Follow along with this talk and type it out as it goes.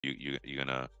you're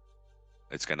gonna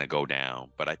it's gonna go down.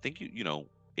 But I think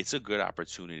it's a good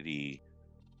opportunity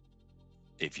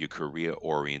if you're career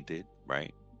oriented,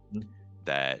 right? Mhm.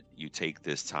 That you take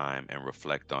this time and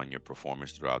reflect on your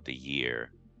performance throughout the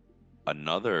year.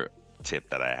 Another tip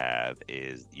that I have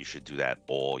is you should do that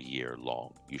all year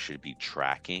long. You should be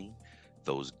tracking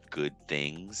those good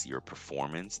things, your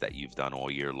performance that you've done all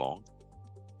year long.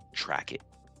 Track it,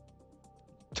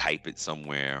 type it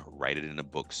somewhere, write it in a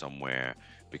book somewhere,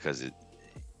 because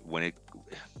when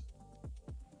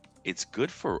it's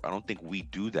good for, I don't think we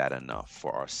do that enough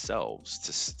for ourselves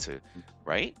to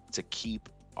right, to keep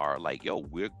our, like, yo,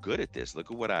 we're good at this, look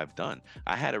at what I've done.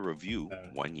 I had a review Uh,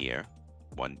 one year,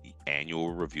 one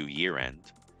annual review, year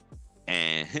end,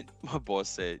 and my boss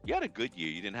said, you had a good year,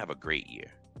 you didn't have a great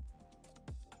year.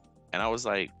 And I was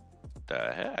like,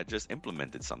 the hell, I just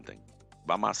implemented something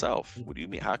by myself. What do you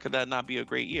mean, how could that not be a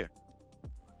great year?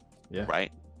 yeah.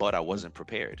 Right, but I Yeah. wasn't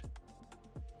prepared.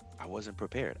 I wasn't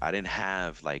prepared. I didn't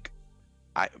have, like,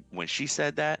 I when she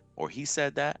said that or he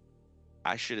said that,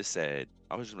 I should have said,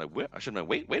 I was just like, I should have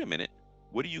been, wait a minute.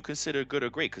 What do you consider good or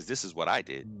great? Because this is what I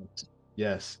did,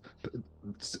 Yes,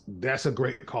 that's a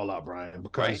great call out, Brian. right?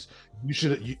 Because you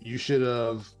should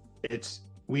have. It's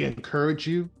we encourage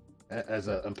you as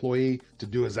an employee to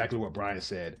do exactly what Brian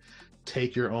said.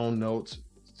 Take your own notes,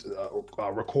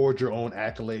 record your own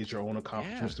accolades, your own Yeah.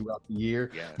 accomplishments throughout the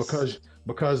year, Yes.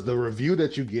 because the review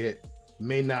that you get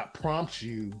may not prompt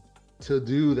you to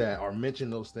do that or mention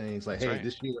those things like, That's hey, right.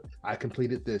 this year I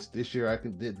completed this, this year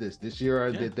did this year I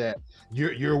Yeah. did that.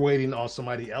 You're waiting on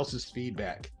somebody else's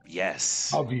feedback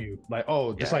Yes. of you. Like,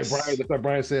 oh, Yes. just like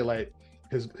Brian said, like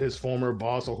his former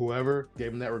boss or whoever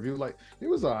gave him that review. Like, it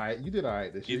was all right. You did all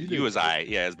right this year. You You did was good. I.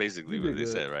 Yeah, it's You basically what did they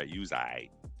good. said, right? You was I.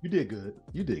 You did good.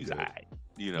 You did You was good. I.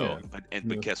 Yeah. But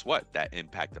Yeah. guess what? That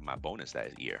impacted my bonus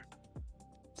that year,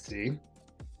 See?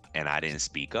 and I didn't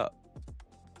speak up.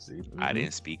 See? I Mm-hmm.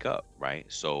 didn't speak up, right?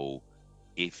 So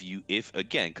if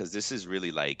again, because this is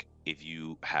really like, if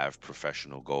you have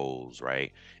professional goals,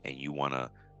 right, and you want to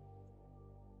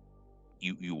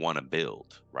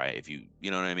build, right? If you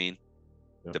know what I mean,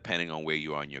 Yep. depending on where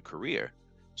you are in your career.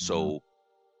 Mm-hmm. So